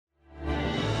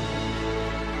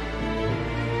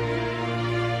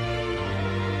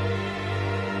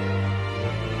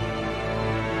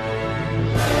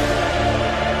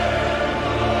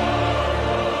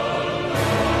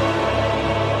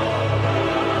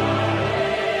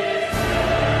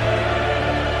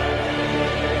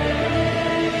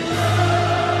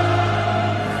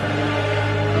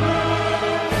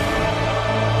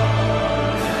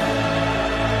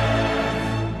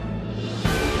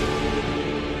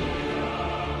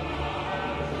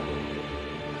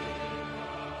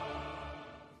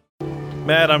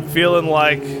Matt, I'm feeling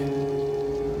like...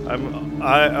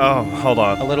 oh, hold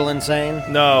on. A little insane?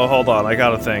 No, hold on. I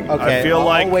got a thing. Okay,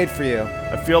 I'll wait for you.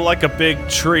 I feel like a big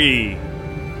tree.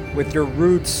 With your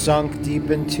roots sunk deep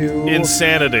into...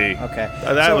 Insanity. Okay.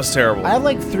 That was terrible. I have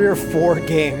like 3 or 4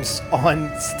 games on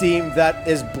Steam that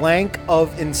is blank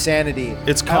of insanity.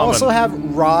 It's common. I also have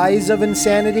Rise of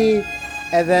Insanity,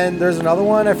 and then there's another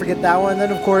one, I forget that one, and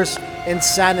then of course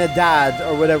Insanidad,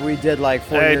 or whatever we did like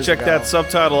 4 years ago. Hey, check that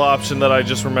subtitle option that I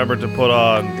just remembered to put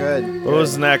on. Good.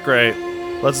 Wasn't that great?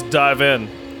 Let's dive in.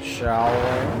 Shall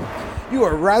we? You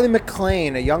are Riley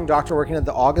McLean, a young doctor working at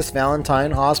the August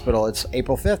Valentine Hospital. It's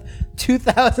April 5th,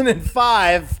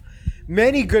 2005.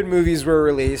 Many good movies were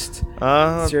released.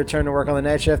 It's your turn to work on the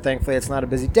night shift. Thankfully, it's not a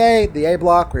busy day. The A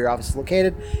block, where your office is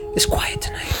located, is quiet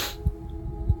tonight.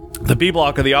 The B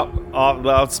block of the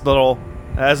hospital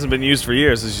hasn't been used for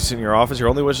years. As you sit in your office, your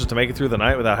only wish is to make it through the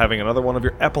night without having another one of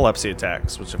your epilepsy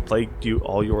attacks, which have plagued you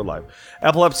all your life.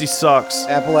 Epilepsy sucks.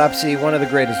 Epilepsy, one of the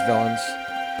greatest villains.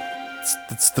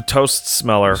 It's the toast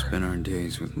smeller. I spent our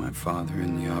days with my father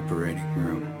in the operating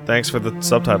room. Thanks for the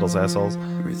subtitles, assholes.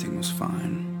 Everything was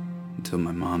fine until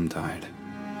my mom died.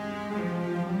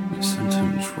 The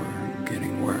symptoms were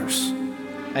getting worse.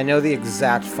 I know the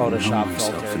exact Photoshop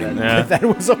filter that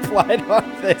was applied on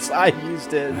this. I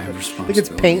used it. I think it's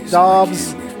Paint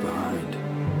Daubs. I can't leave behind.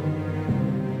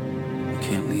 I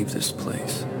can't leave this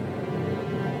place.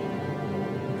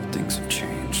 But things have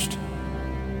changed.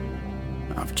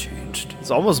 I've changed.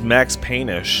 It's almost Max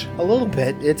Payne-ish. A little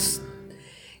bit. It's,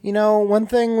 you know, one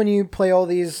thing when you play all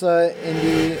these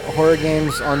indie horror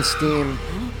games on Steam,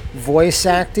 voice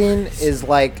acting is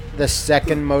like the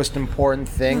second most important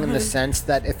thing in the sense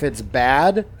that if it's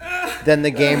bad, then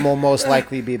the game will most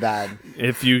likely be bad.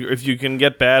 If you can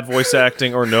get bad voice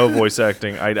acting or no voice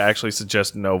acting, I'd actually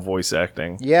suggest no voice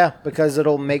acting. Yeah, because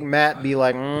it'll make Matt be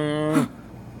like, I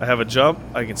have a jump.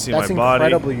 I can see my body.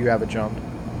 That's incredible you have a jump.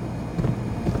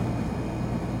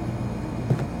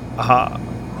 Aha.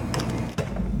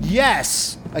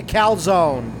 Yes! A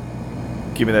calzone.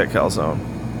 Give me that calzone.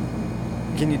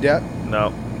 Can you do it?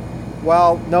 No.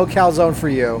 Well, no calzone for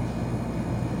you.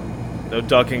 No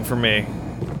ducking for me.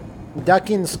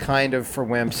 Ducking's kind of for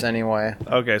wimps anyway.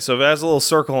 Okay, so if it has a little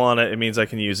circle on it, it means I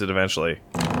can use it eventually.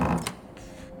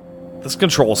 This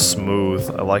control's smooth.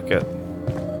 I like it.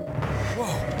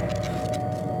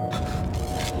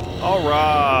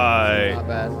 Alright. Not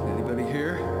bad. Anybody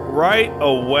here? Right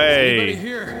away. Anybody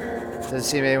here? Doesn't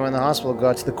seem anyone in the hospital. Go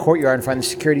out to the courtyard and find the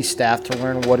security staff to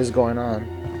learn what is going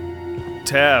on.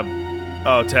 Tab.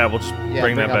 Oh, tab. We'll just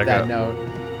bring that back up. Note.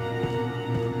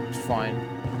 It's fine.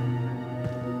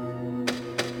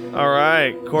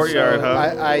 Alright, courtyard, so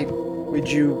huh? Would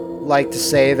you like to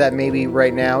say that maybe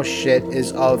right now shit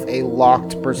is of a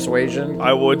locked persuasion?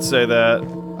 I would say that.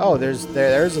 Oh, there's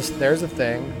a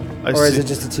thing. Or is it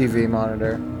just a TV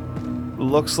monitor?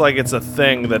 Looks like it's a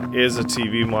thing that is a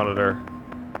TV monitor.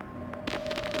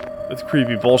 With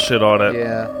creepy bullshit on it.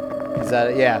 Yeah. Is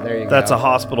that it? Yeah, there you go. That's a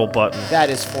hospital button. That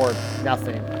is for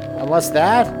nothing. Unless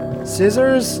that?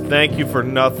 Scissors? Thank you for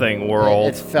nothing, world.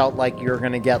 It felt like you were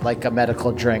going to get like a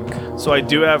medical drink. So I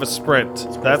do have a sprint.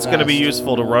 That's going to be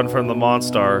useful to run from the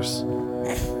monsters.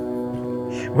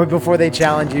 But before they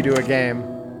challenge you to a game.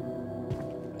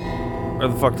 Where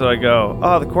the fuck did I go?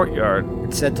 Oh, the courtyard.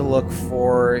 It said to look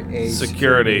for a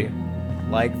security.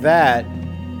 Like that.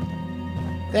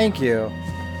 Thank you.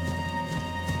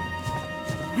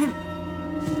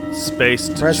 Space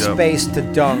to Press jump. space to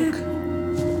dunk.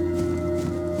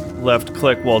 Left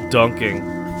click while dunking.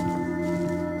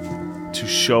 To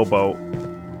showboat.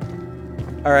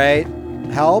 Alright.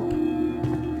 Help?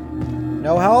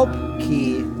 No help?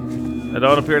 Key. I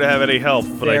don't appear to have any help,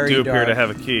 but I do appear dark. to have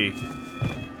a key.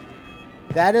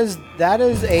 That is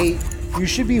a... You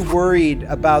should be worried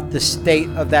about the state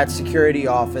of that security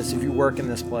office if you work in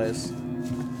this place.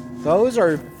 Those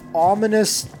are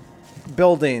ominous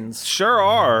buildings. Sure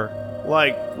are.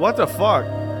 Like, what the fuck?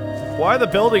 Why are the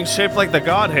buildings shaped like the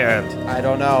God Hand? I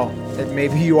don't know.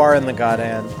 Maybe you are in the God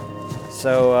Hand.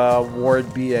 So,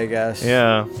 Ward B, I guess.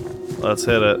 Yeah. Let's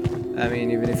hit it. I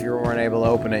mean, even if you weren't able to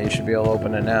open it, you should be able to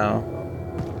open it now.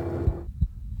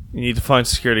 You need to find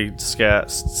security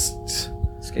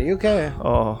You okay?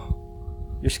 Oh.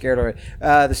 You're scared already.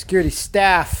 The security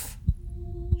staff.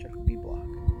 Check the B block.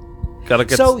 Gotta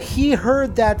get... So he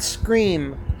heard that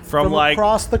scream from like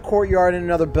across the courtyard in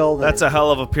another building. That's a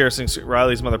hell of a piercing.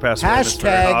 Riley's mother passed away in this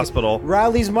very hospital.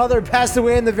 Riley's mother passed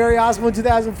away in the very hospital in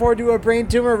 2004 due to a brain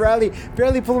tumor. Riley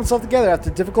barely pulled himself together after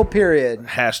a difficult period.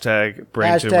 Hashtag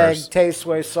brain tumors. Hashtag Tay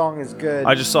Sway's song is good.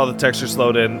 I just saw the textures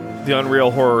load in. The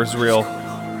unreal horror is real.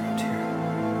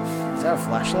 Is that a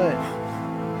flashlight?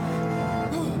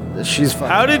 She's fine.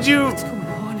 How did you? What's going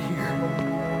on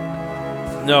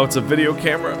here? No, it's a video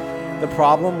camera. The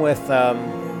problem with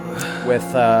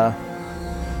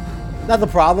not the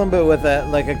problem, but with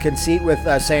a conceit with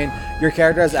saying your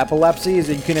character has epilepsy is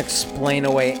that you can explain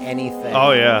away anything.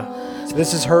 Oh yeah. So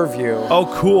this is her view. Oh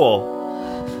cool.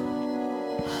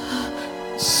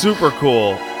 Super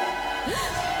cool.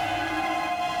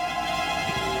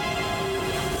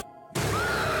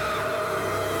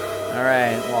 All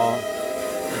right. Well,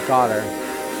 we got her.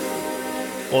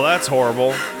 Well, that's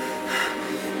horrible.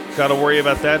 Gotta worry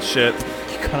about that shit.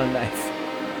 You got a knife.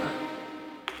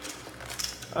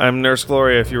 I'm Nurse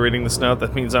Gloria. If you're reading this note,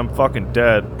 that means I'm fucking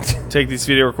dead. Take these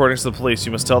video recordings to the police.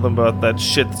 You must tell them about that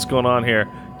shit that's going on here.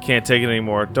 Can't take it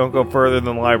anymore. Don't go further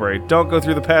than the library. Don't go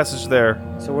through the passage there.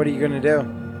 So what are you gonna do?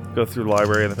 Go through the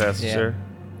library and the passage there.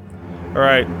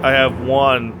 Alright, I have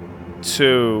 1,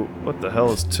 2. What the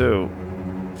hell is 2?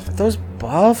 Are those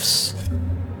buffs?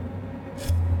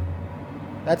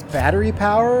 That's battery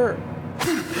power?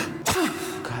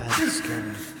 God, that's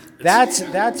scary.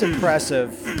 That's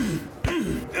impressive.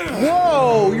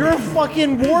 Whoa, you're a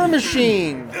fucking war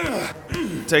machine!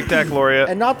 Take that, Gloria.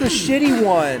 And not the shitty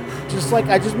one. Just like,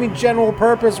 I just mean general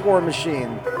purpose war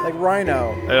machine. Like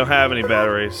Rhino. I don't have any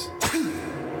batteries.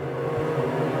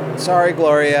 Sorry,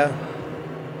 Gloria.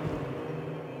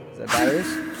 Is that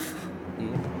batteries?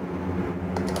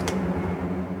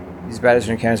 These batteries in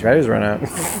your camera's batteries run out.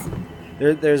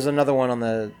 There's another one on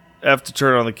the F to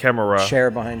turn on the camera.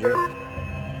 chair behind you.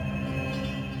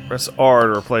 Press R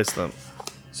to replace them.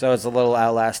 So it's a little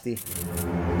outlasty.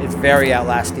 It's very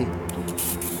outlasty.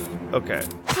 Okay.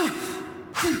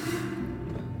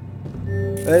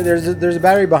 There's a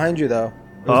battery behind you though.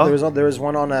 Huh? There was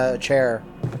one on a chair,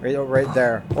 right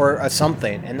there, or a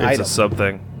something, an It's item. a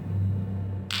something.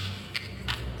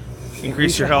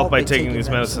 Increase your health by taking these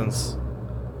medicines.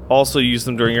 Also use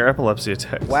them during your epilepsy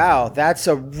attacks. Wow, that's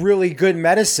a really good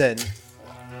medicine.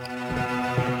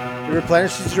 It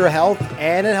replenishes your health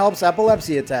and it helps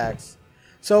epilepsy attacks.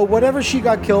 So whatever she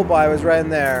got killed by was right in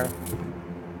there.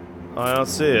 I don't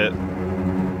see it.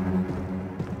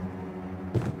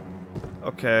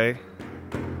 Okay.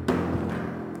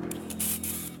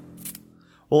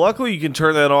 Well, luckily you can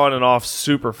turn that on and off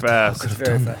super fast.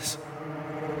 Very fast.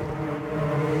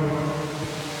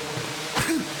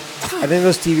 I think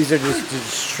those TVs are just to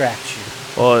distract you.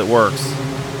 Well, it works.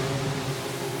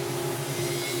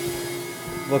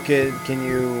 Look at, can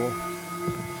you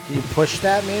push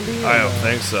that maybe? I don't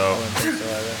think so. I wouldn't think so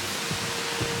either.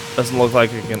 Doesn't look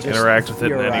like it can Just interact with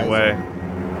it in any way.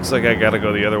 Looks like I gotta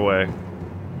go the other way.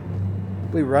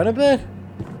 We run a bit?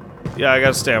 Yeah, I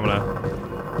got stamina.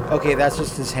 Okay, that's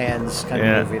just his hands kind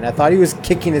Yeah. of moving. I thought he was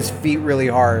kicking his feet really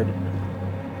hard.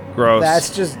 Gross.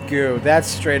 That's just goo. That's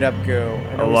straight up goo.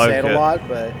 I know I we like say it a it. lot,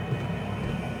 but...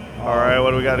 Alright,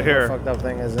 what do we got here? Fucked up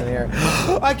thing is in here.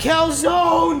 A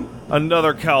calzone!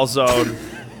 Another calzone.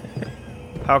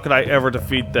 How could I ever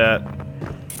defeat that?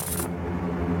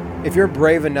 If you're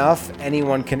brave enough,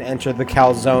 anyone can enter the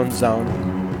calzone zone.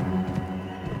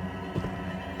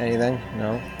 Anything?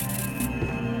 No?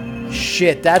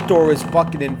 Shit, that door was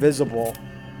fucking invisible.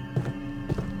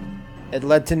 It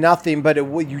led to nothing, but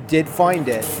you did find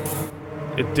it.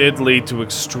 It did lead to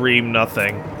extreme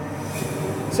nothing.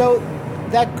 So,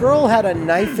 that girl had a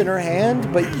knife in her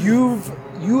hand, but you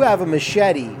have a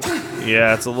machete.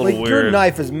 Yeah, it's a little Like, weird. your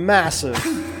knife is massive.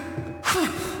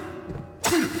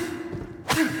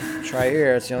 Try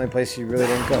here, it's the only place you really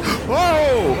didn't go.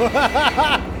 Whoa!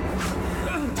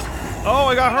 Oh,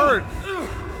 I got hurt!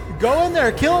 Go in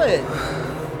there, kill it!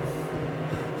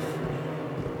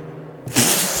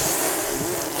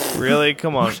 Really?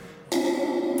 Come on.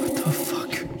 What the fuck?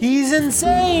 He's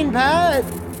insane, Pat!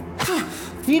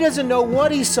 He doesn't know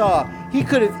what he saw. He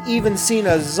could have even seen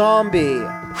a zombie.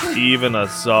 Even a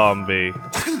zombie.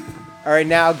 Alright,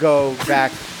 now go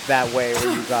back that way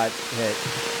where you got hit.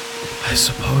 I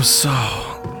suppose so.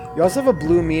 You also have a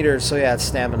blue meter, so yeah, it's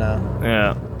stamina.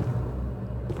 Yeah.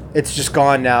 It's just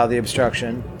gone now, the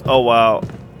obstruction. Oh wow.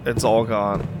 It's all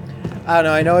gone. I don't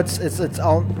know, I know it's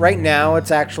all, right now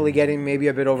it's actually getting maybe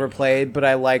a bit overplayed, but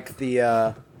I like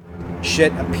the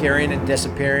shit appearing and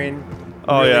disappearing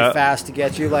really fast to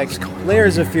get you. Like,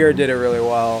 Layers of Fear did it really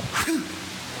well.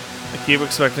 I keep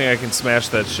expecting I can smash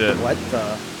that shit. What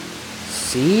the?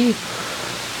 See?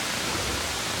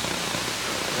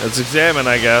 Let's examine,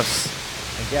 I guess.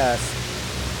 I guess.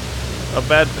 A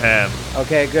bedpan.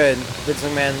 Okay, good. Vince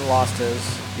McMahon lost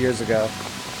his years ago.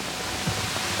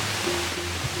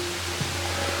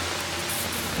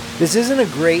 This isn't a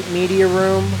great media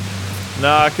room.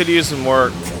 Nah, I could use some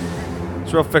work.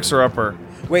 It's real fixer-upper.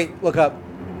 Wait, look up.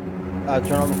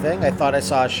 turn on the thing? I thought I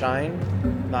saw a shine.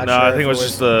 Not No, sure I think if it was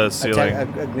just the ceiling. a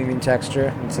gleaming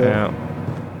texture. Yeah.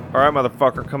 Alright,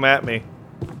 motherfucker, come at me.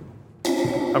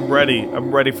 I'm ready.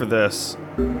 I'm ready for this.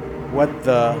 What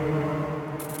the?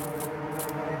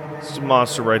 It's a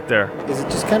monster right there. Is it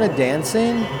just kind of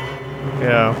dancing?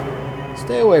 Yeah.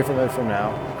 Stay away from it for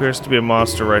now. Appears to be a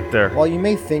monster right there. Well, you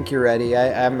may think you're ready.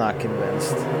 I'm not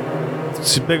convinced.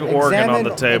 It's a big organ on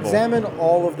the table. Examine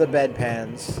all of the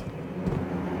bedpans.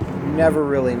 You never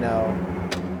really know.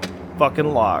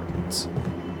 Fucking locked.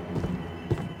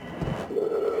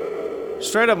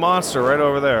 Straight up monster right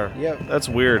over there. Yep. That's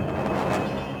weird.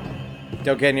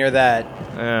 Don't get near that.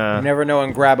 Yeah. You never know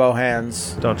in grabo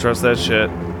hands. Don't trust that shit.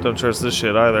 Don't trust this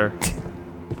shit either.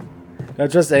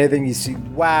 Don't trust anything you see.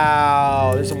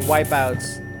 Wow, there's some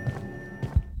wipeouts.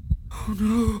 Oh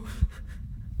no.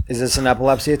 Is this an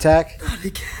epilepsy attack? Not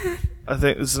again. I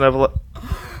think this is an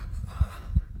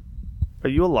Are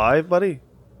you alive, buddy?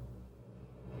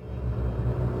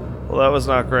 Well, that was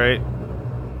not great.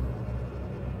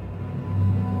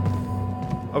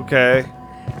 Okay.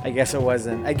 I guess it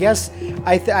wasn't. I guess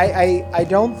I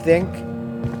don't think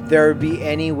there would be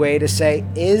any way to say,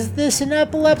 is this an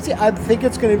epilepsy? I think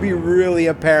it's going to be really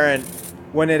apparent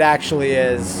when it actually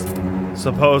is.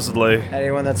 Supposedly.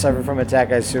 Anyone that suffered from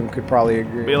attack, I assume, could probably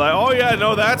agree. Be like, oh yeah,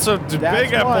 no, that's a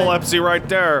big epilepsy right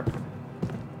there.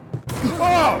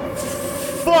 Oh!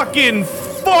 Fucking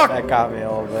fuck! That got me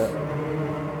a little bit.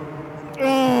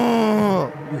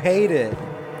 Ugh. You hate it.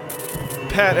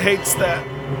 Pat hates that.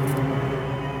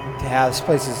 Yeah, this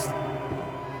place is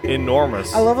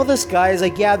enormous. I love how this guy is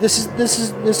like, yeah, this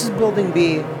is building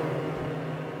B.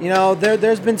 You know,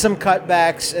 there's been some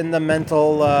cutbacks in the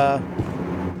mental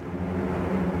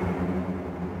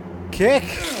kick.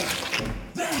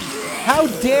 How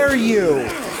dare you?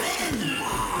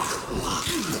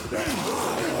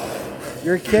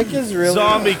 Your kick is really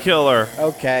Zombie killer.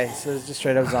 Okay, so it's just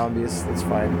straight up zombies. That's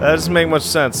fine. That doesn't make much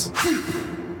sense.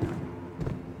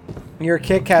 Your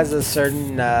kick has a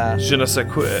certain Je ne sais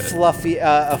quoi. fluffy,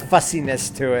 a fussiness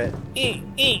to it.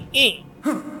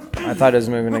 I thought it was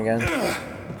moving again.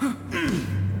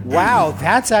 Wow,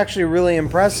 that's actually really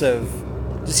impressive.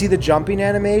 To see the jumping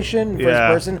animation, first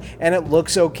person, and it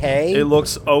looks okay. It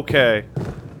looks okay.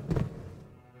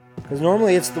 Because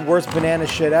normally it's the worst banana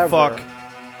shit ever. Fuck.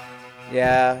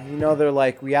 Yeah, you know they're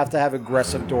like, we have to have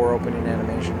aggressive door opening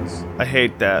animations. I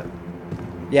hate that.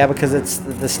 Yeah, because it's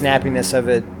the snappiness of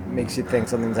it makes you think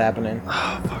something's happening.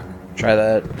 Oh, fuck. Try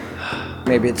that.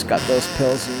 Maybe it's got those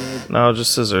pills you need. No,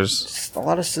 just scissors. Just a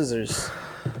lot of scissors.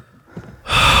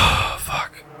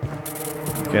 Fuck.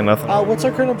 Okay, nothing. What's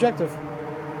our current objective?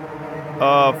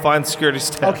 Find security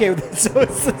staff. Okay, so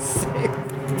it's the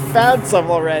same. Found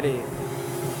some already.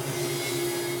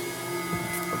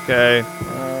 Okay.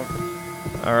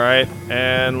 Alright,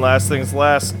 and last things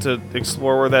last, to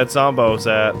explore where that Zombo's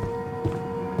at.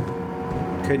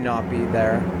 Could not be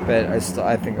there, but I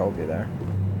think I'll be there.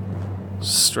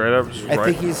 Straight up, just I right.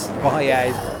 think he's. Oh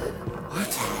yeah.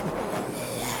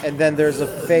 What? And then there's a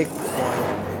fake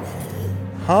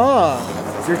one.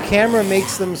 Huh? Your camera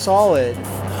makes them solid.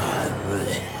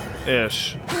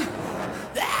 Ish.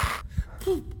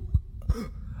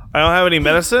 I don't have any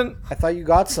medicine? I thought you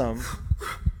got some.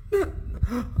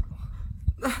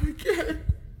 Not again.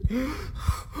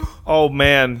 Oh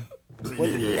man.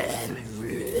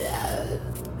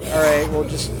 Alright, we'll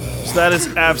just. So that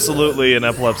is absolutely an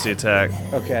epilepsy attack.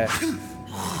 Okay.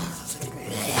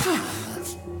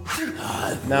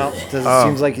 No, it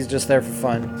seems like he's just there for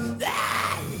fun.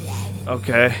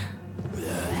 Okay.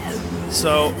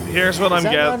 So, here's what I'm Is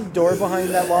that getting. one door behind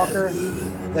that locker?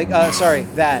 Like, sorry,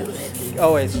 that.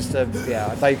 Oh, it's just a. Yeah,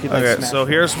 I thought you could. Like, Okay, smash so it.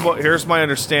 here's my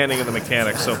understanding of the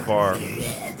mechanics so far.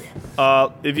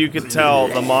 If you could tell,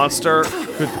 the monster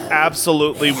could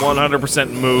absolutely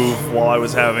 100% move while I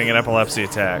was having an epilepsy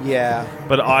attack. Yeah.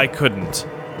 But I couldn't.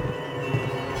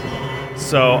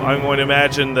 So I'm going to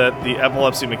imagine that the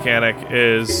epilepsy mechanic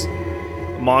is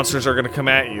monsters are going to come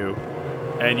at you,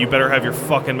 and you better have your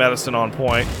fucking medicine on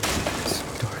point. It's so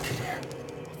dark in here.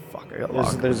 Fuck, I got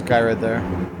locked. There's a guy right there.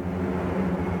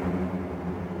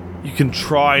 You can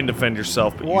try and defend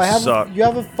yourself, but Well, you suck. you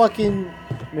have a fucking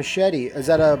machete. Is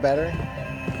that a battery?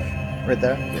 Right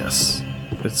there. Yes.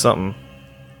 It's something.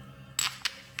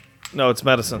 No, it's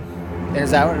medicine. And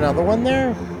is that another one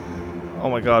there? Oh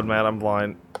my god, Matt, I'm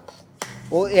blind.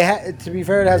 Well, to be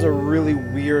fair, it has a really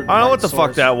weird. I don't know what light the fuck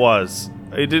source. that was.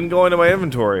 It didn't go into my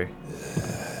inventory.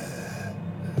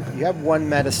 You have one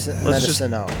medicine. Let's just-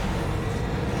 Medicino.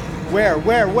 Where?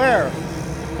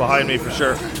 Behind me for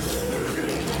sure.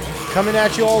 Coming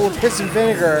at you all with piss and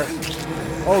vinegar.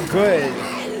 Oh, good.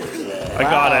 I I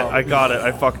got it. I got it.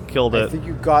 I fucking killed I it. think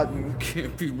you got.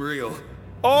 Can't be real.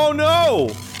 Oh no!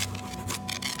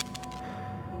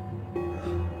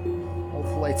 All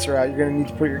the lights are out. You're gonna need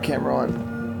to put your camera on.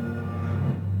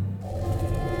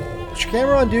 Put your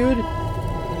camera on, dude.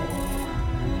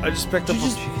 I just picked up.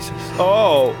 Jesus.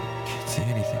 Oh, Can't see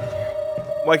anything in here.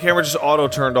 my camera just auto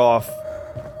turned off.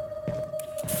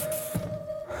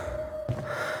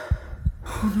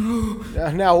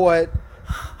 Now what?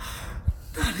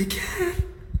 Not again.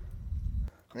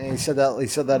 And he said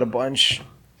that a bunch.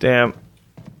 Damn.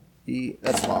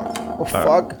 That's locked. Oh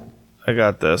fuck! I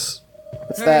got this.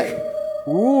 What's Hey. that?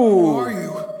 Who Ooh. are you?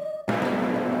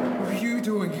 What are you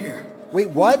doing here? Wait,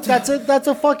 what? That's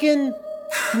a fucking.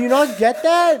 Can you not get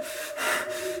that?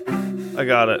 I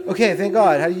got it. Okay, thank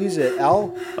God. How do you use it?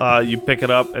 L? You pick it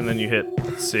up and then you hit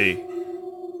C.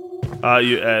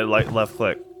 You like left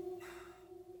click.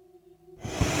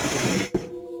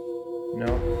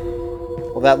 No.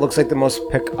 Well, that looks like the most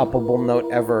pick-upable note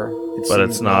ever. But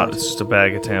it's not. It's just a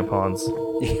bag of tampons.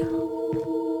 Yeah.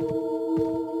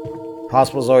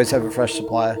 Hospitals always have a fresh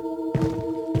supply.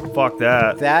 Fuck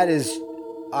that. That is,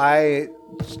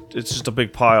 It's just a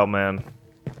big pile, man.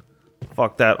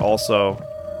 Fuck that also.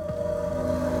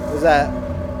 What's that?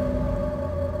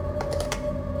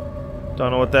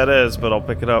 Don't know what that is, but I'll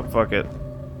pick it up. Fuck it.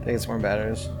 I think it's more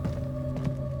batteries.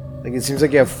 Like it seems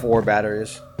like you have 4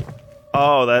 batteries.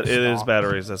 Oh, it is Stop.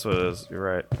 batteries. That's what it is. You're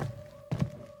right.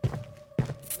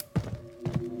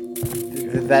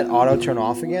 Did that auto turn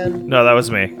off again? No, that was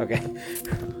me. Okay.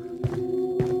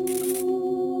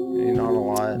 You're not a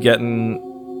lot. Getting...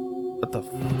 What the...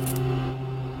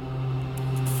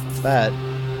 What's that?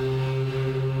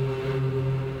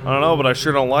 I don't know, but I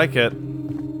sure don't like it.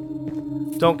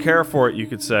 Don't care for it, you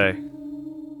could say.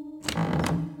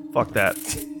 Fuck that.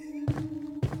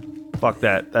 Fuck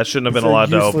that. That shouldn't have been allowed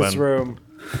to open. Room.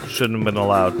 Shouldn't have been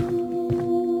allowed.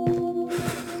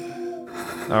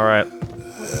 Alright.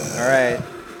 Alright.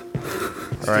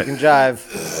 Alright. You can jive.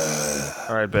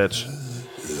 Alright, bitch.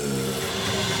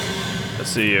 I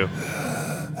see you.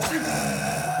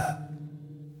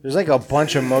 There's like a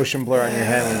bunch of motion blur on your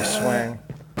head when you swing.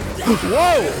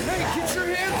 Whoa! Hey, get your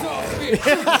hands off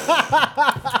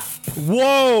me!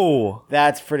 Whoa!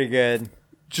 That's pretty good.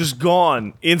 Just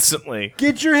gone. Instantly.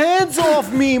 Get your hands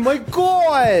off me, my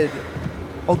God!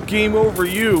 I'll game over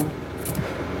you.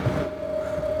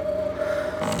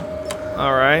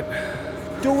 Alright.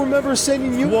 Don't remember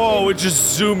sending you. Whoa, it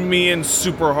just zoomed me in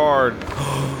super hard.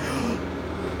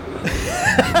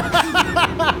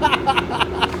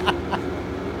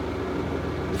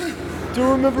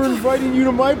 Don't remember inviting you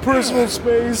to my personal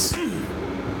space.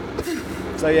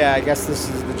 So yeah, I guess this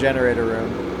is the generator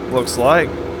room. Looks like.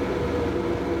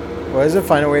 What is it?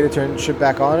 Find a way to turn shit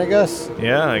back on, I guess?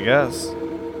 Yeah, I guess.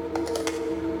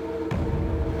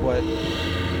 What?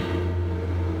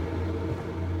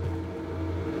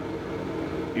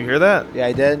 You hear that? Yeah,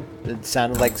 I did. It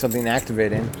sounded like something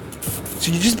activating.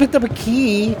 So you just picked up a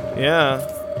key. Yeah.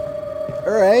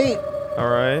 Alright.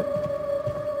 Alright.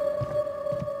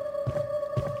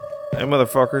 Hey,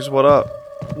 motherfuckers, what up?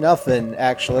 Nothing,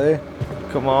 actually.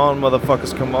 Come on,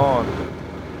 motherfuckers, come on.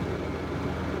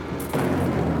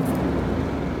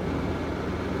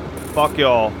 Fuck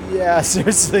y'all. Yeah,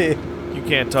 seriously. You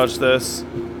can't touch this.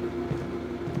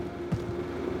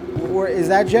 Or is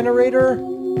that generator?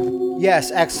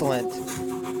 Yes, excellent.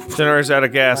 Generator's out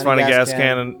of gas. Find Find a a gas gas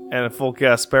can and a full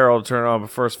gas barrel to turn it on, but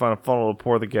first find a funnel to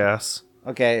pour the gas.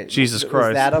 Okay. Jesus Is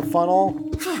Christ. that a funnel?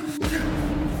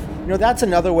 You know, that's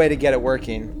another way to get it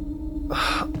working.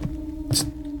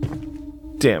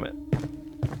 Damn it.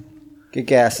 Get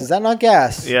gas. Is that not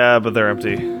gas? Yeah, but they're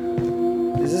empty.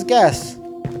 Is this gas?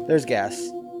 There's gas.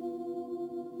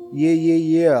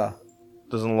 Yeah.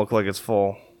 Doesn't look like it's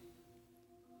full.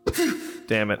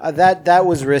 Damn it. That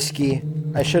was risky.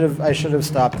 I should have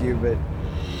stopped you, but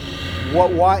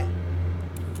why?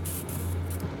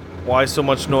 Why so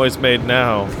much noise made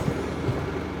now?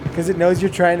 Because it knows you're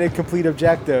trying to complete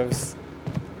objectives.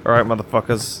 Alright,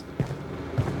 motherfuckers.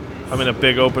 I'm in a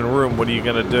big open room. What are you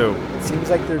gonna do? It seems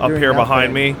like they're Up doing here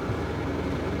behind nothing.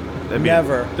 me? That'd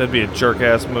Never. That'd be a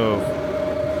jerk-ass move.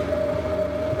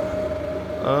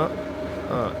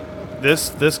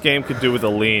 This game could do with a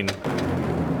lean.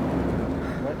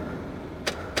 What?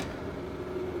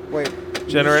 Wait.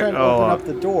 Generate- You're trying to oh, open up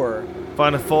the door.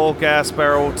 Find a full gas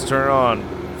barrel to turn it on.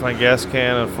 Find gas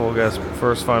can and full gas.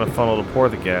 First, find a funnel to pour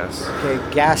the gas. Okay,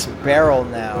 gas barrel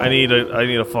now. I need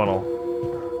a funnel.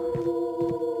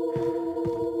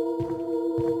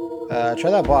 Try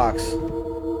that box.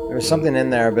 There was something in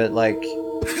there, but like,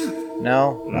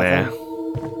 no. Nah.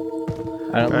 Nothing?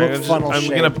 And it looked funnel I'm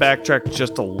shaped. gonna backtrack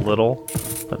just a little,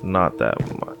 but not that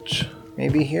much.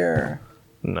 Maybe here.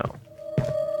 No.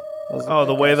 Those Oh, look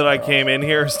the like way gas that I barrels. came in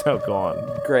here is now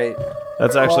gone. Great.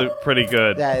 That's actually pretty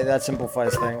good. Yeah, that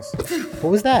simplifies things.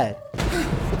 What was that?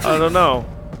 I don't know.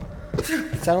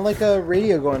 It sounded like a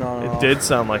radio going on. It did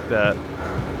sound like that.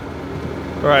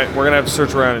 Alright, we're gonna have to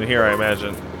search around in here, I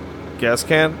imagine. Gas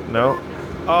can? No.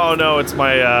 Oh no, it's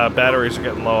my batteries are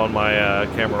getting low on my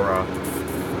camera raw.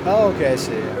 Oh, okay, I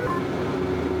see.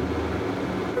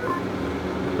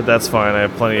 But that's fine, I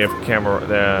have plenty of camera.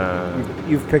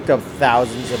 You've picked up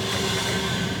thousands of.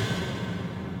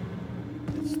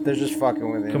 They're just fucking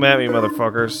with you. Come at me,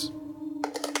 motherfuckers.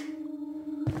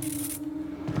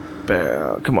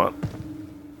 Come on.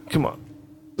 Come on.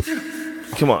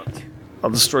 Come on. I'll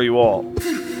destroy you all.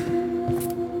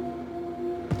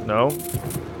 No?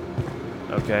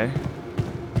 Okay.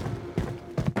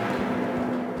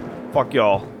 Fuck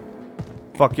y'all.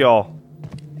 Fuck y'all.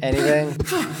 Anything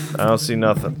I don't see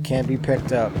nothing. can't be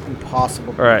picked up.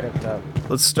 Impossible to be Alright. picked up.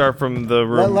 Let's start from the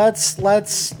room.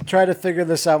 Let's try to figure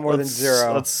this out more than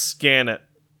zero. Let's scan it.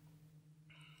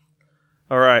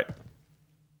 Alright.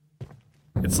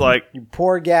 It's like, You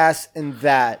pour gas in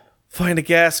that. find a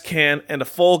gas can and a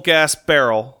full gas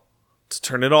barrel to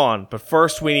turn it on. But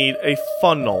first we need a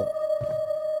funnel.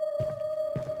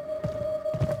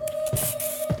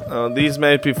 These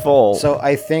may be full. So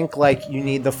I think like you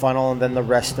need the funnel, and then the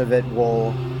rest of it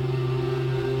will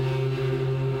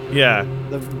Yeah.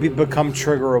 become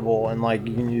triggerable, and like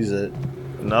you can use it.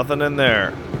 Nothing in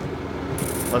there.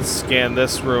 Let's scan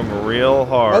this room real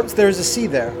hard. Oh, there's a C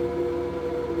there.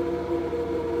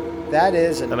 That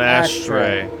is an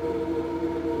ashtray.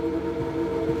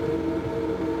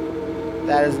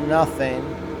 That is nothing.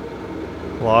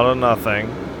 A lot of nothing.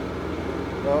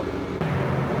 Oh.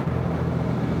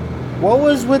 What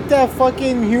was with that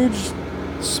fucking huge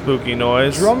Spooky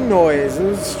noise. drum noise? It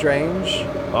was strange.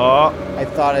 Oh, I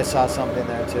thought I saw something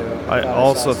there too. I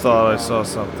also thought I saw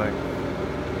something.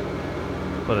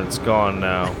 But it's gone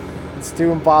now. It's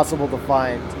too impossible to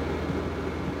find.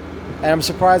 And I'm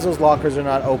surprised those lockers are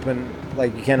not open.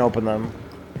 Like, you can't open them.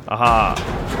 Aha.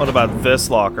 What about this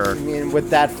locker? I mean,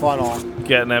 with that funnel.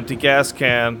 Get an empty gas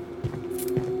can.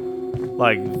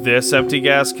 Like this empty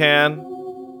gas can?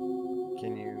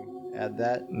 Can you add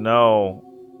that? No.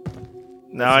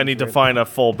 Now I need to find a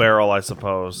full barrel, I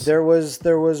suppose. There was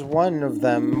one of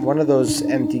them, one of those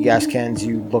empty gas cans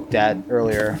you looked at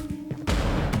earlier.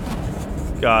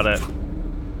 Got it.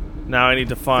 Now I need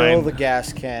to Fill find... the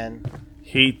gas can.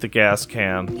 Heat the gas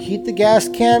can. Heat the gas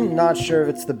can? Not sure if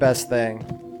it's the best thing.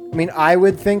 I mean, I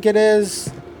would think it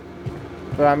is,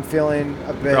 but I'm feeling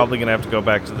a bit... Probably gonna have to go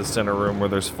back to the center room where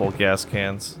there's full gas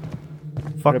cans.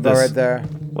 Fuck What about this. right there?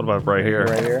 What about right here?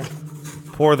 Right here?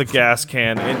 Pour the gas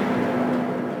can in.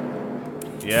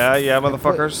 Yeah,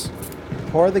 motherfuckers.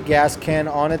 Pour the gas can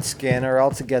on its skin or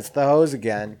else it gets the hose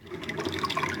again.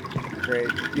 Great.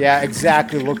 Yeah,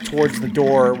 exactly. Look towards the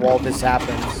door while this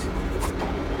happens.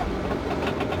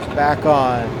 It's back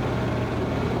on.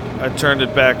 I turned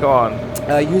it back on.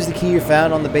 Use the key you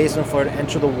found on the basement floor to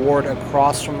enter the ward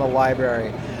across from the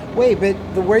library. Wait, but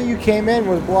the way you came in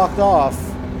was blocked off.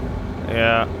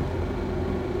 Yeah.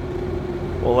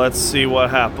 Well, let's see what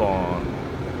happened.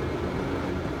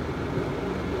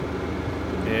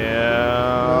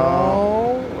 Yeah.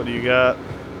 No. What do you got?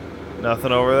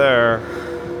 Nothing over there.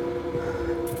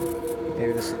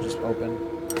 Maybe this will just open.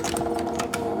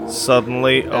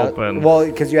 Suddenly open. Well,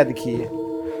 because you had the key.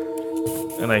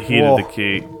 And I heated Whoa. the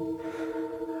key.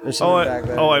 There's Oh, something back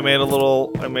there. I made a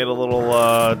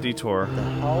little detour. What the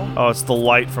hell? Oh, it's the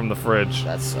light from the fridge.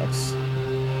 That sucks.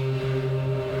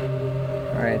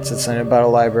 Alright, so it's something about a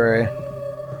library.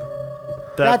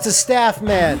 That's a staff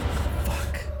man!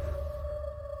 Fuck.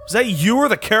 Was that you or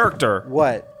the character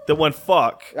What? that went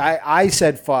fuck? I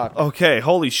said fuck. Okay,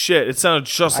 holy shit. It sounded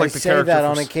just like I the say character. that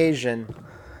on from- occasion.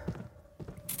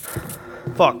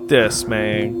 Fuck this,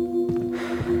 man.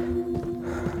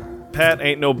 Pat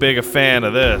ain't no big a fan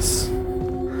of this.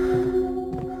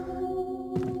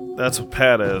 That's what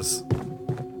Pat is.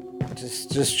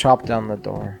 Just chop down the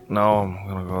door. No, I'm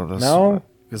gonna go this No? way.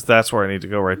 Because that's where I need to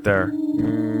go right there.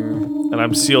 And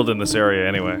I'm sealed in this area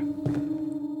anyway.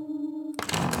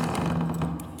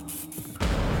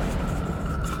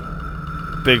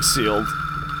 Big sealed.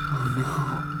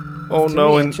 Oh Did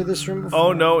no. we And enter this room before?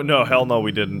 oh no, hell no,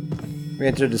 we didn't. We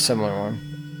entered a similar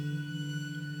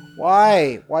one.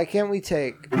 Why? Why can't we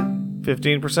take?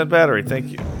 15% battery,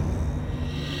 thank you.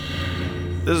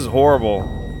 This is horrible.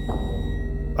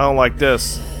 I don't like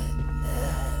this.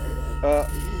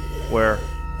 Where?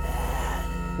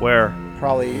 Where?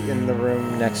 Probably in the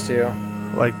room next to you.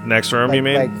 Like next room, like, you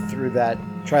mean? Like through that.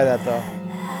 Try that though.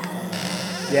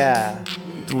 Yeah.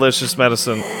 Delicious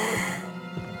medicine.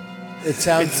 It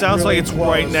sounds. It sounds really like it's close.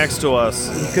 right next to us.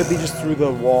 It could be just through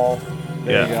the wall.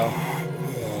 There you go.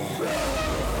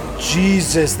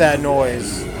 Jesus, that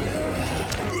noise.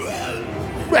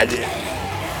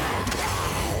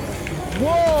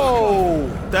 Whoa!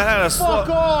 That had a Fuck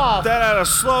off! That had a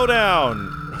slow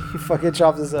down. He fucking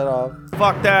chopped his head off.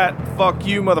 Fuck that. Fuck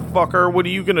you, motherfucker. What are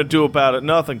you gonna do about it?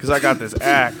 Nothing, because I got this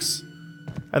axe.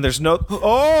 And there's no.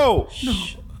 Oh!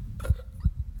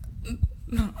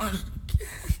 No.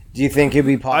 Do you think it'd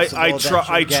be possible?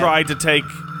 I tried to take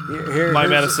my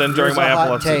medicine during my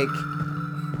epilepsy.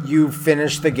 You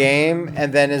finish the game,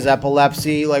 and then his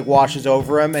epilepsy like washes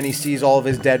over him, and he sees all of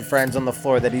his dead friends on the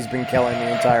floor that he's been killing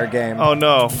the entire game. Oh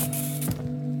no.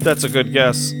 That's a good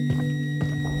guess.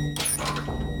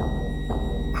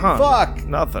 Huh. Fuck!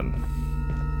 Nothing.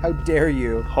 How dare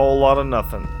you? Whole lot of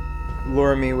nothing.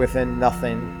 Lure me within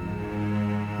nothing.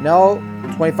 No,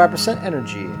 25%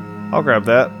 energy. I'll grab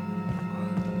that.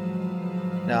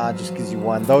 Nah, just because you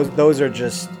won. Those are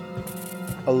just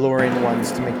alluring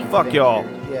ones to make you. Fuck y'all.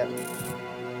 Yeah.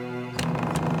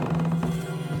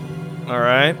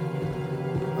 Alright.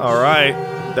 Alright.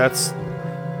 That's...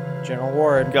 General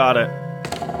Ward. Got it.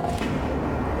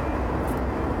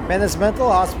 Man, this mental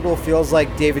hospital feels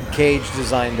like David Cage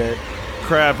designed it.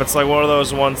 Crap, it's like one of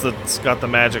those ones that's got the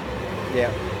magic. Yeah.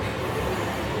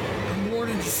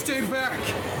 Warden, just stay back.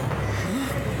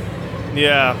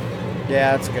 Yeah.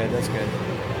 Yeah, that's good. That's good.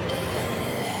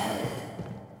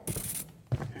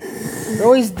 There's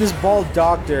always this bald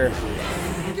doctor.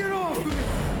 Get off of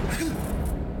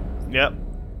me. Yep.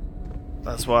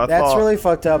 That's what I That's thought. really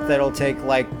fucked up. That'll take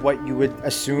like what you would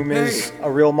assume is a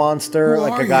real monster, who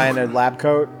like are a guy you? in a lab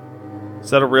coat. Is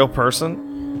that a real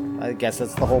person? I guess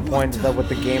that's the whole point of what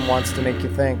the game wants to make you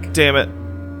think. Damn it.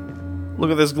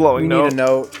 Look at this glowing We note. need a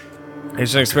note.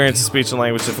 Patient experiences speech and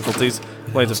language difficulties.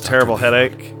 Complains of terrible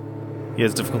headache. He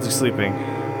has difficulty sleeping.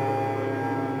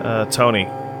 Tony.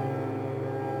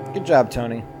 Good job,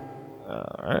 Tony.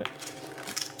 Alright.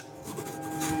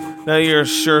 Now you're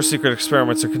sure secret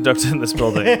experiments are conducted in this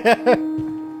building.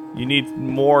 You need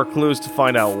more clues to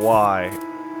find out why.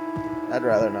 I'd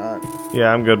rather not.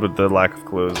 Yeah, I'm good with the lack of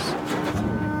clues.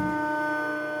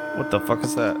 What the fuck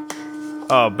is that?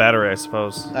 Oh, battery, I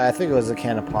suppose. I think it was a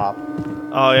can of pop.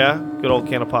 Oh yeah? Good old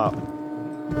can of pop.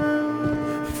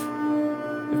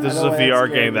 If this is a VR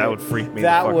game, that would freak me the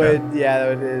fuck out.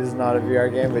 Yeah, it is not a VR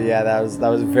game, but yeah, that was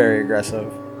very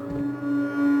aggressive.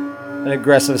 An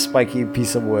aggressive, spiky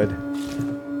piece of wood.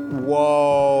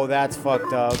 Whoa, that's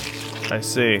fucked up. I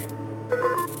see.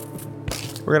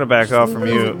 We're gonna back off from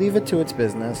you. Leave it to its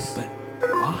business. But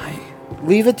why?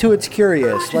 Leave it to its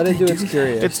curious. Let it do they its do that?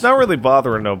 curious. It's not really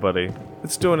bothering nobody.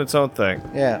 It's doing its own thing.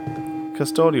 Yeah.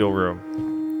 Custodial room.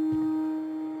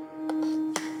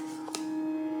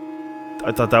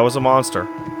 I thought that was a monster.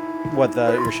 What,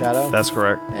 your shadow? That's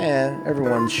correct. Yeah,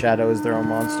 everyone's shadow is their own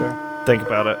monster. Think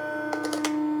about it.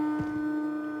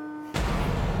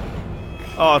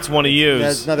 Oh, it's one of yous.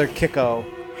 There's another Kiko.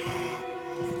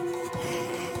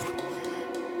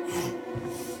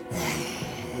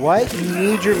 What? You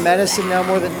need your medicine now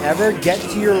more than ever? Get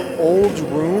to your old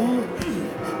room?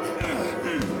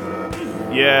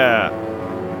 Yeah.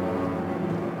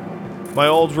 My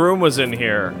old room was in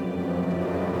here.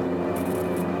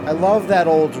 I love that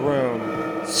old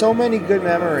room. So many good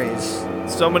memories.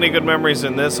 So many good memories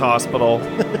in this hospital.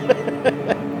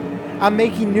 I'm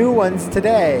making new ones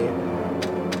today.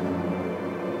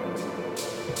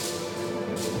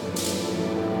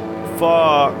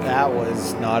 Fuck. That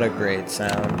was not a great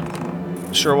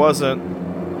sound. Sure wasn't.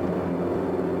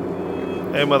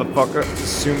 Hey, motherfucker.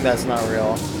 Assume that's not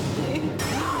real.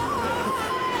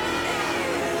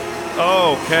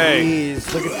 Okay.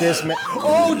 Jeez, look at this man.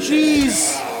 Oh,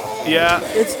 jeez! Yeah.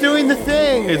 It's doing the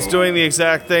thing! It's doing the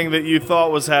exact thing that you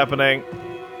thought was happening.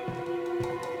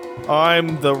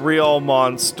 I'm the real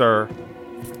monster.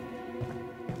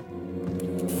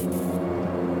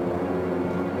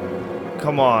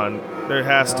 Come on. There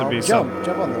has to be some.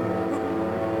 Jump on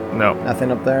them. No.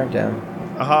 Nothing up there? Down.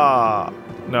 Aha.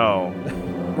 No.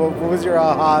 What was your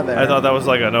aha there? I thought that was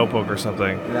like a notebook or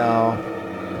something. No.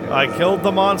 I killed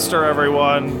the monster,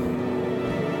 everyone.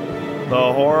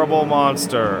 The horrible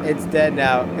monster. It's dead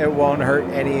now. It won't hurt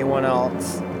anyone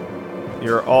else.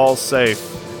 You're all safe.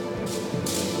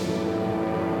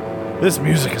 This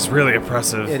music is really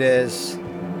oppressive. It is.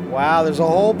 Wow, there's a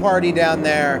whole party down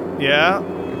there. Yeah?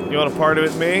 You want to party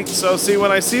with me? So see,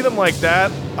 when I see them like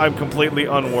that, I'm completely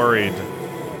unworried.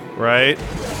 Right?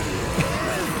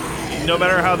 No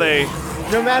matter how they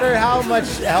No matter how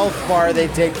much health bar they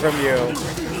take from you.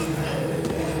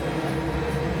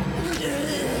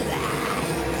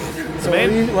 So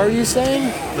what were you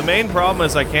saying? The main problem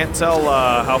is I can't tell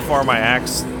how far my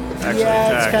axe actually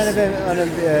attacks. It's kind of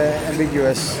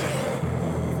ambiguous.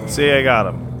 See, I got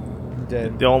him.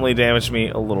 Did. They only damaged me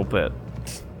a little bit.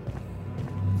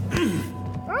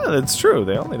 That's true.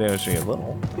 They only damaged me a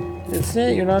little.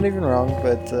 You're not even wrong,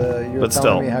 but you were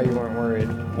telling me how you weren't worried.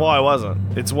 Well, I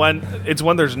wasn't. It's when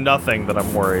there's nothing that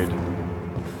I'm worried.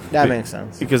 That makes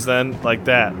sense. Because then, like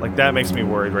that makes me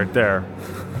worried right there.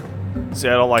 See,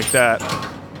 I don't like that.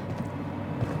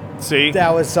 See?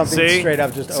 That was something straight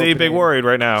up just See, big worried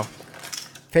right now.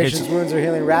 Patient's wounds are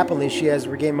healing rapidly. She has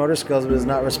regained motor skills but has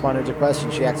not responded to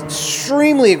questions. She acts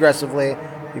extremely aggressively.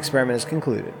 The experiment is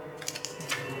concluded.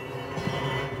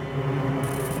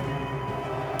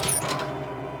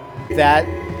 That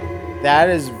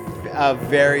is a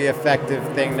very effective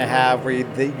thing to have where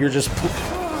you're just...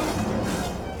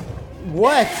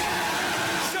 What?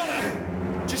 Shut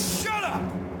up! Just shut up!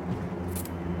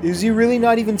 Is he really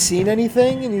not even seeing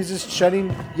anything and he's just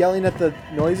yelling at the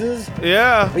noises?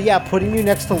 Yeah. But yeah, putting you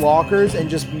next to lockers and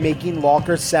just making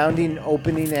lockers sounding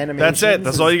opening animations. That's it.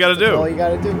 That's all you gotta do. That's all you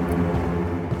gotta do.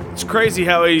 It's crazy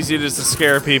how easy it is to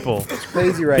scare people. It's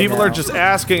crazy right now. People are just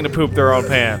asking to poop their own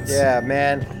pants. Yeah,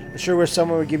 man. I sure wish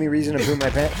someone would give me reason to poop my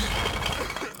pants.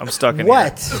 I'm stuck in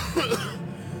What? here.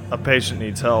 A patient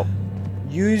needs help.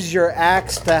 Use your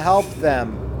axe to help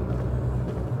them.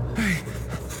 Hey,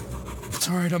 it's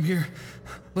alright, I'm here.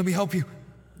 Let me help you.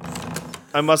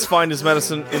 I must find his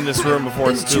medicine in this room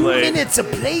before it's too 2 late. minutes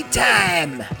of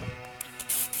playtime.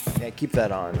 Yeah, keep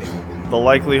that on. The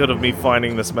likelihood of me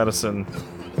finding this medicine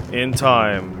in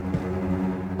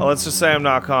time. Well, let's just say I'm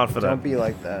not confident. Don't be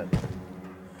like that.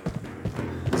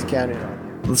 He's counting on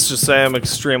you. Let's just say I'm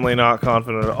extremely not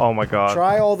confident. Oh my god.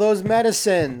 Try all those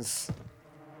medicines.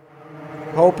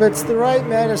 Hope it's the right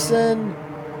medicine.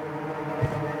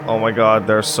 Oh my god,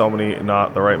 there's so many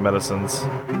not the right medicines.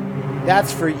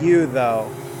 That's for you, though.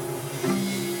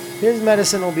 His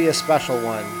medicine will be a special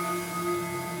one.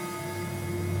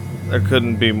 There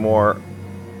couldn't be more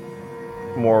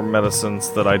medicines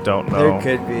that I don't know.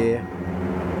 There could be.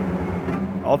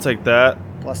 I'll take that.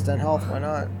 Plus 10 health, why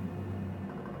not?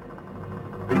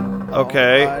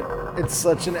 Okay. Oh, God. It's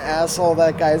such an asshole.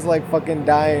 That guy's like fucking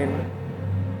dying.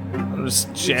 I'm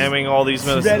just jamming all these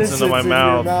medicines into my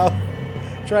mouth.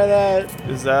 Try that.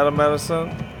 Is that a medicine?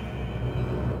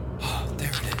 Oh, there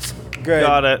it is. Good.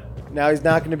 Got it. Now he's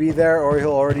not going to be there, or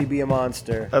he'll already be a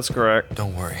monster. That's correct.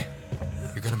 Don't worry.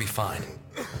 You're gonna be fine.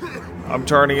 I'm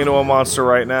turning into a monster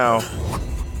right now.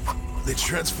 They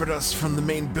transferred us from the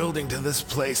main building to this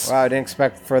place. Wow, I didn't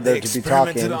expect for there They to be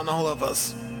experimented talking. on all of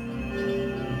us.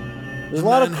 There's a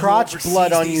lot of crotch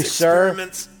blood on you, sir.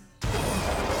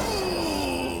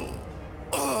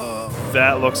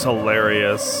 That looks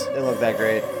hilarious. Didn't look that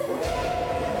great.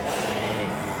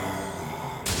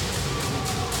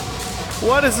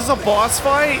 What, is this a boss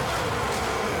fight?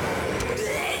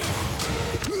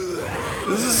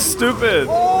 This is stupid.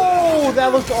 Oh,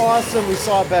 that looked awesome. We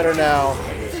saw it better now.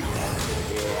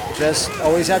 Just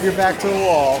always have your back to the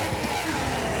wall.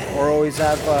 Or always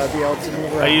have be able to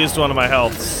move around. I used one of my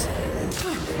healths.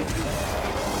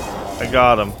 I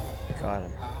got him. Got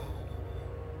him.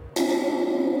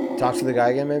 Talk to the guy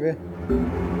again, maybe?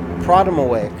 Prod him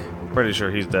awake. Pretty sure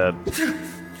he's dead.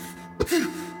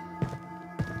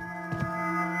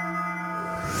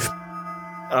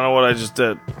 I don't know what I just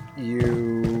did.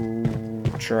 You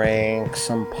drank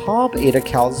some pop, ate a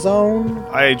calzone.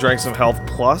 I drank some health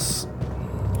plus.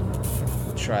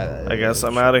 Try that. I guess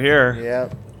I'm out of here.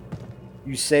 Yep.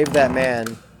 You saved that man.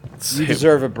 You Save-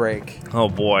 deserve a break. Oh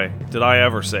boy, did I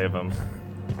ever save him.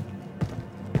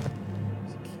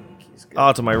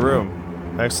 Ah, to my room.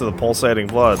 Next to the pulsating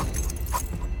blood.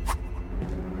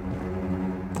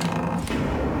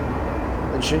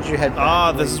 Then shouldn't you head back?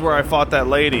 Ah, this is where I fought that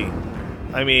lady.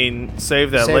 I mean,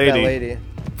 save that Save lady, that lady.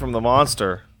 from the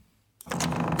monster.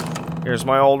 Here's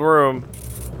my old room.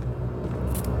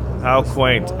 How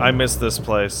quaint. I miss this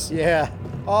place. Yeah.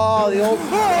 Oh, the old...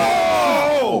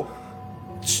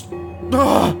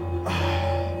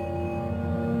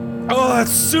 Oh, that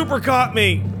super caught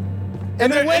me.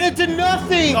 And it went into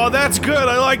nothing! Oh, that's good.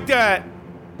 I like that.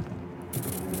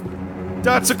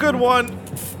 That's a good one.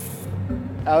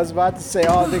 I was about to say,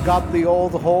 oh, they got the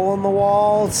old hole in the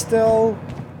wall still.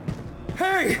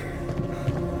 Hey!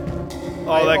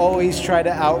 Oh, I always try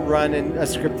to outrun a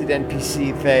scripted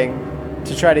NPC thing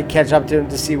to try to catch up to him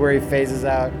to see where he phases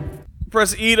out.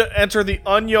 press E to enter the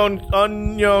onion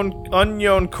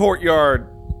courtyard.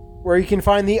 Where you can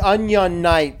find the Onion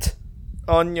Knight.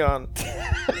 Onion.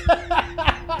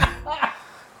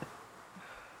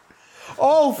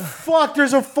 Oh, fuck,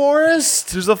 there's a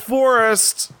forest? There's a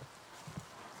forest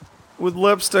with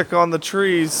lipstick on the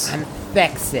trees. And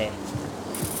fix it.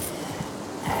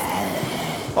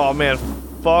 Oh, man,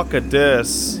 fuck a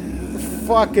diss.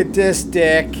 Fuck a diss,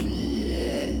 dick. You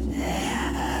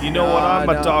know what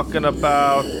I'm talking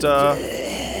about,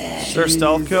 their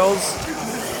stealth kills?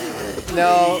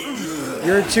 No,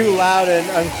 you're too loud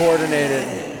and uncoordinated.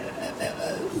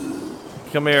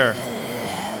 Come here.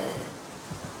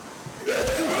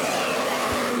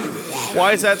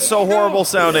 Why is that so horrible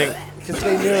sounding? Because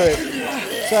they knew it.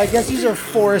 So I guess these are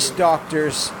forest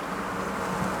doctors.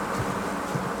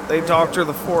 They doctor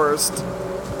the forest.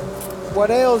 What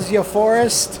ails you,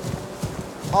 forest?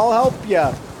 I'll help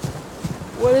ya.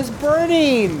 What is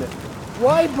burning?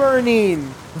 Why burning?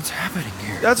 What's happening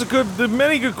here? That's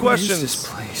many good What is questions. this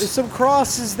place? There's some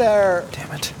crosses there.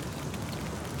 Damn it.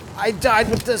 I died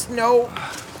with this note.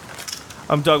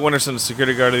 I'm Doug Winterson, a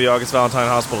security guard of the August Valentine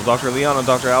Hospital. Dr. Leon and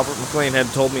Dr. Albert McLean had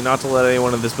told me not to let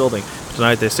anyone in this building.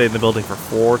 Tonight they stayed in the building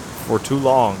for too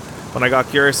long. When I got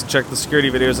curious and checked the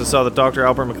security videos, I saw that Dr.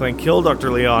 Albert McLean killed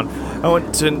Dr. Leon. I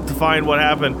went to find what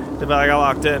happened, but I got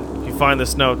locked in. If you find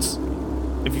this note,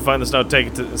 take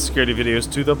it to the security videos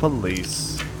to the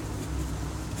police.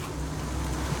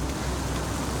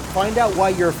 Find out why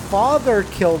your father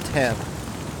killed him.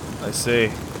 I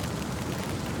see.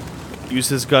 Use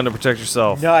his gun to protect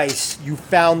yourself. Nice. You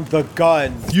found the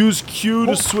gun. Use Q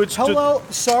to switch Hello?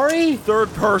 Sorry? to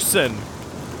third person.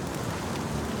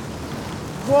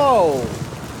 Whoa.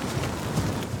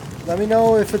 Let me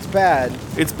know if it's bad.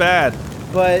 It's bad.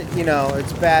 But, you know,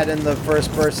 it's bad in the first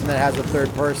person that has a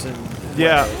third person.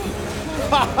 Yeah.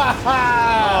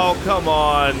 Oh, come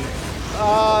on.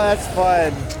 Oh, that's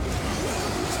fun.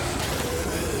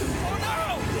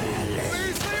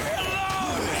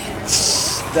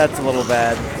 That's a little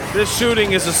bad. This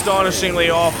shooting is astonishingly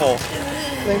awful.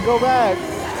 Then go back.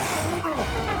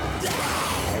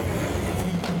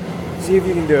 See if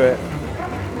you can do it.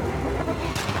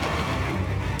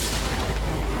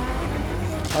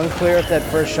 Unclear if that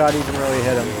first shot even really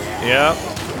hit him. Yeah.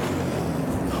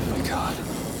 Oh my god.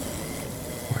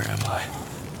 Where am I?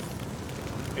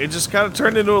 It just kind of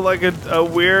turned into like a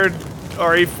weird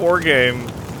RE4 game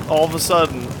all of a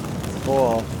sudden.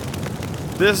 Cool.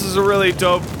 This is a really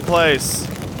dope place.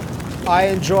 I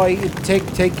enjoy it. Take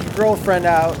your girlfriend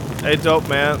out. Hey, dope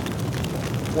man.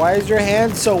 Why is your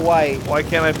hand so white? Why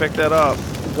can't I pick that up?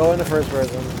 Go in the first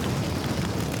person.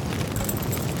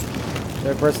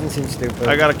 Third person seems stupid.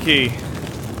 I got a key.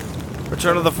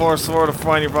 Return to the first floor to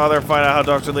find your father and find out how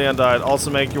Dr. Leon died.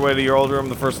 Also make your way to your old room on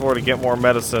the first floor to get more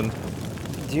medicine.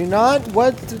 Do you not?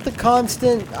 What's the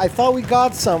constant? I thought we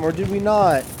got some, or did we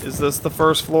not? Is this the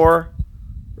first floor?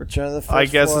 Return to the first I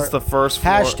guess floor. it's the first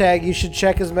floor. Hashtag, you should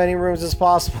check as many rooms as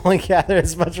possible and gather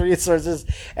as much resources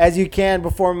as you can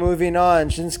before moving on.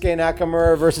 Shinsuke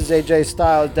Nakamura versus AJ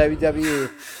Styles,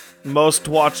 WWE. Most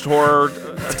watched horror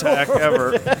attack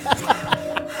ever.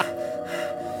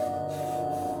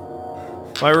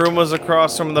 My room was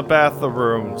across from the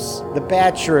bathrooms. The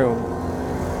Batch Room.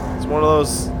 It's one of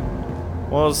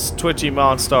those twitchy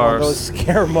monsters. Those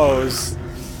scaremos.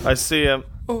 I see him.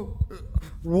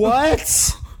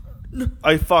 What?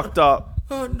 I fucked up.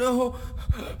 Oh no.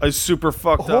 I super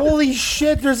fucked up. Holy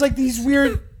shit, there's like these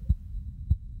weird...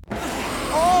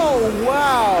 Oh,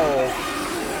 wow.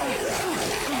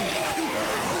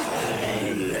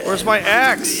 Where's my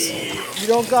axe? You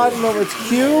don't got him over. It's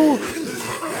Q?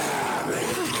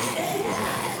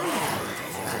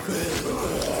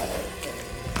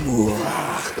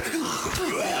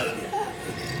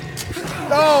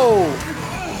 No!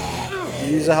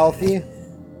 You use a healthy?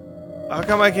 How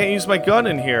come I can't use my gun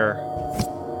in here?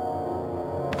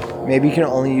 Maybe you can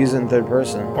only use it in third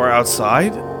person. Or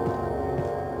outside?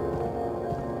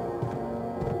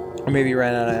 Or maybe you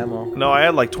ran out of ammo. No, I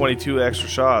had like 22 extra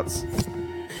shots.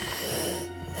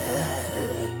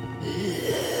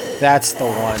 That's the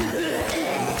one.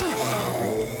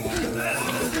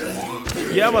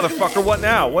 Yeah, motherfucker, what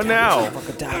now? What now?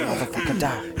 Motherfucker die, motherfucker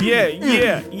die. Yeah.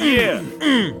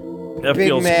 That Big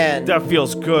feels man. That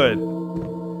feels good.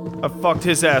 I fucked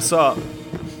his ass up.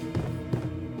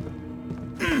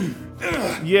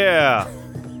 Yeah.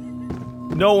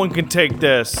 No one can take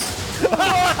this.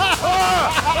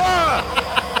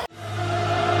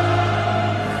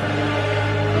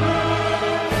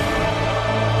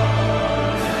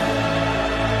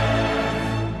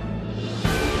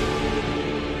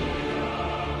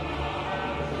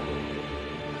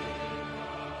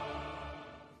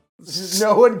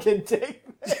 No one can take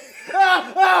me.